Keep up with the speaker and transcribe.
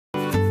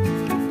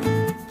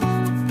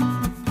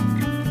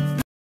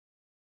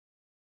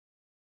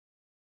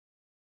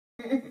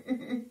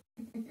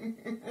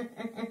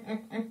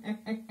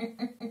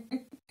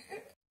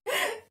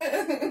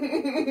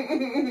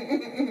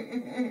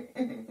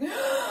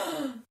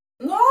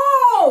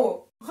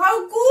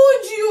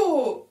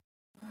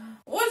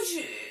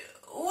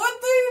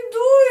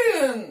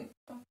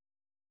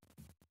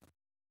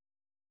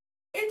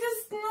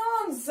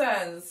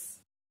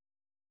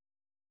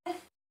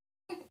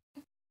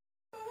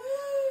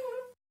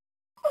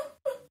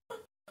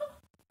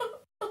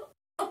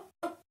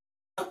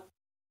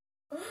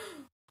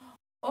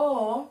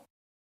Oh,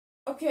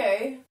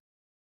 okay.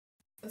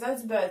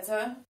 That's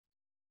better.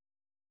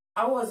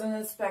 I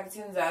wasn't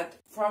expecting that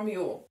from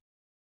you.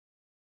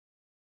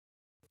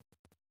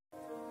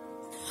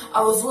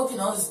 I was working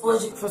on this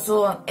project for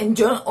so long and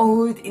John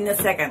over it in a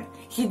second.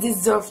 He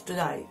deserved to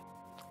die.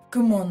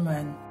 Come on,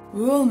 man.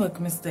 We all make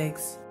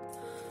mistakes.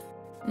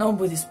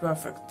 Nobody's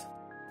perfect.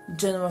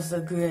 John was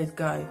a great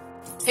guy.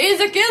 He's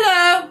a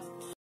killer!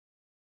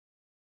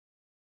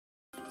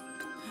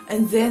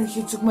 And then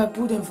he took my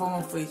pudding from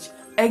my fridge.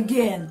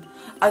 Again.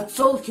 I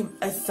told him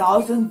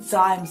 1,000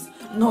 times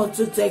not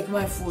to take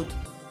my food.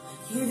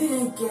 He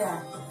didn't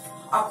care.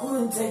 I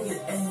couldn't take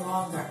it any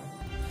longer.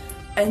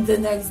 And the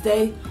next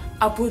day,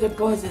 I put a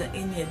poison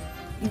in it.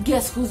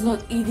 Guess who's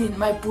not eating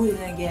my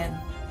pudding again?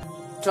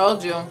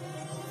 Told you.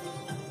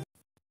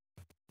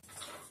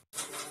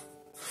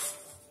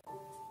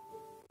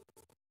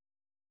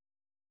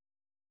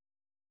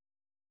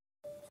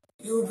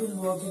 You've been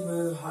working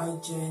very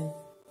hard, Jane.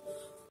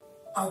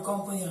 Our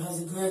company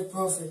has a great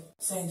profit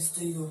thanks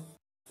to you.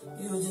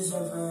 You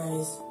deserve a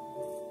raise.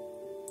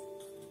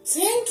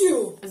 Thank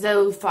you! They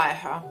will fire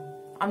her.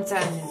 I'm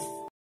telling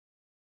you.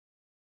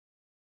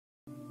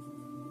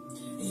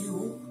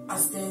 You are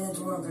staying at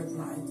work at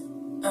night.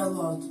 A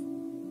lot.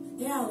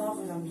 Yeah, I love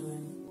what I'm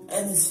doing.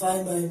 And it's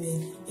fine by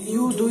me.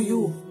 You do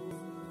you.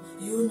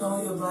 You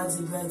know your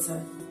body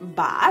better.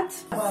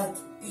 But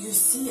you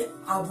see,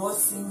 I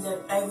both think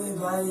that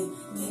everybody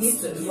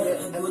needs to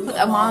get a good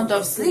amount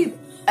of sleep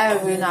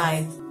every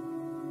night.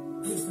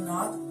 If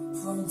not,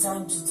 from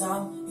time to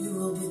time you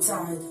will be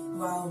tired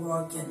while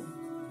working.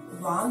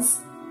 Once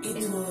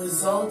it will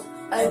result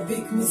a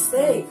big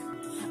mistake.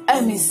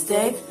 A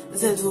mistake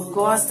that will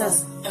cost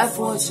us a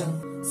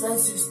fortune.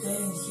 Since you're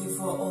staying here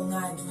for all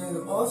night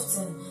very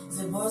often,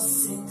 the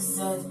boss thinks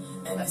that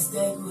a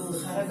mistake will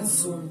happen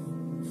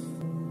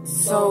soon.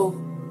 So,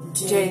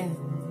 Jane,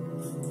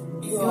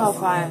 you are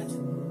fired.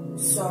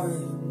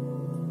 Sorry.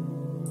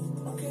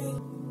 Okay.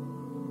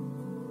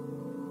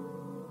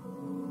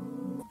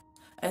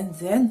 And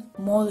then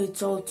Molly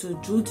told to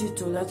Judy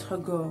to let her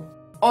go.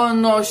 Oh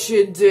no,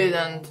 she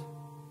didn't.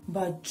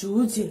 But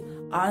Judy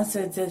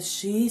answered that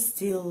she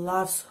still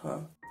loves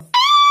her.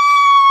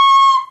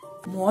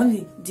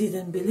 Molly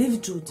didn't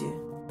believe Judy.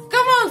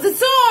 Come on,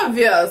 that's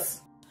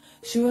obvious!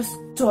 She was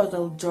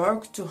total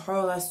jerk to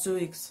her last 2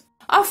 weeks.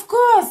 Of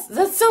course,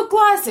 that's so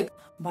classic.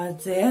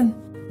 But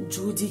then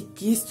Judy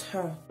kissed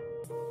her.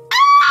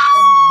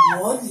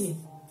 And Molly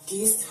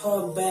kissed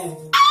her back.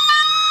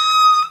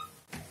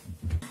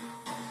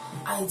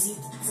 I did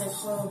that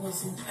horrible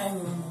thing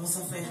everyone was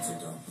afraid to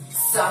do.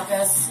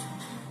 Suckers!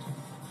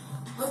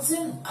 But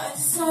then I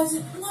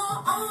decided,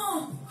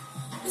 no,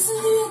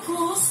 isn't even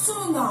close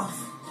to enough.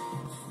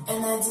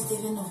 And I did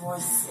even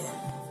worse yet.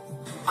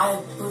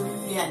 I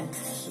pranked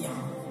him.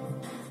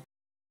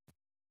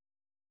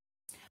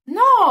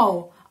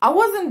 No! I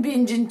wasn't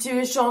binging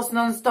TV shows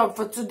non-stop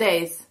for 2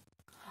 days.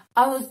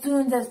 I was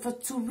doing that for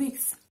 2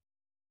 weeks.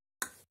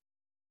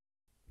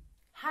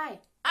 Hi,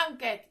 I'm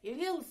Kat, your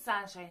little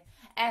sunshine,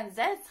 and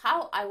that's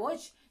how I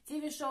watch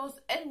TV shows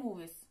and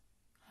movies.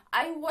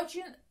 Are you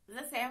watching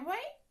the same way?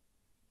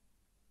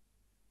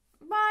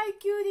 Bye,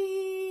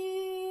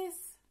 cuties!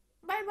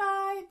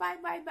 Bye-bye,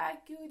 bye-bye-bye,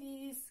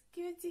 cuties.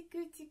 Cutie,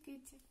 cutie,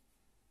 cutie.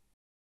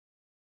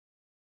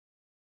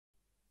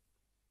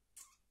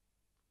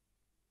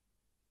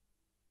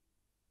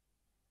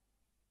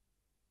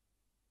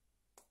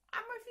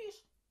 I'm a fish.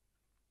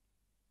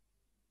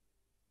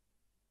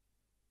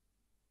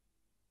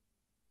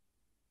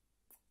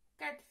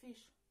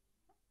 Catfish.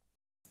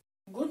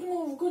 Good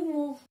move, good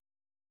move.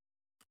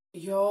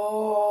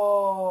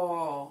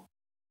 Yo.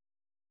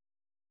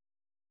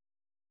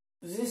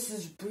 This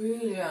is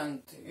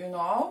brilliant, you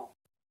know?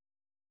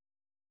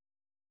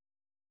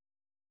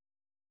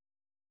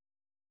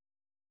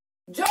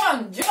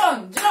 John,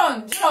 John,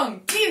 John,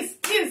 John, kiss,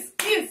 kiss,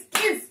 kiss,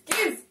 kiss,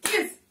 kiss,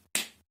 kiss.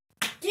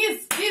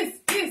 Kiss, kiss,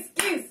 kiss,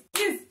 kiss,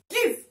 kiss,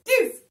 kiss,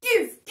 kiss,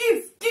 kiss,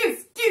 kiss,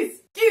 kiss,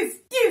 kiss, kiss,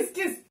 kiss,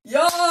 kiss.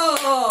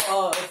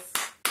 Yes!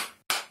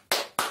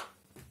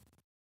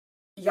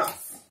 Yes.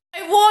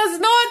 I was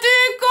not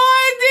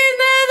recording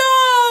at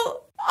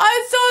all. I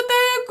thought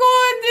I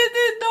recorded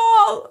it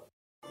all.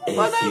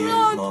 But I'm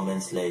not.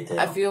 Moments later.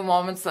 A few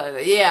moments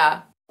later,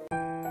 yeah.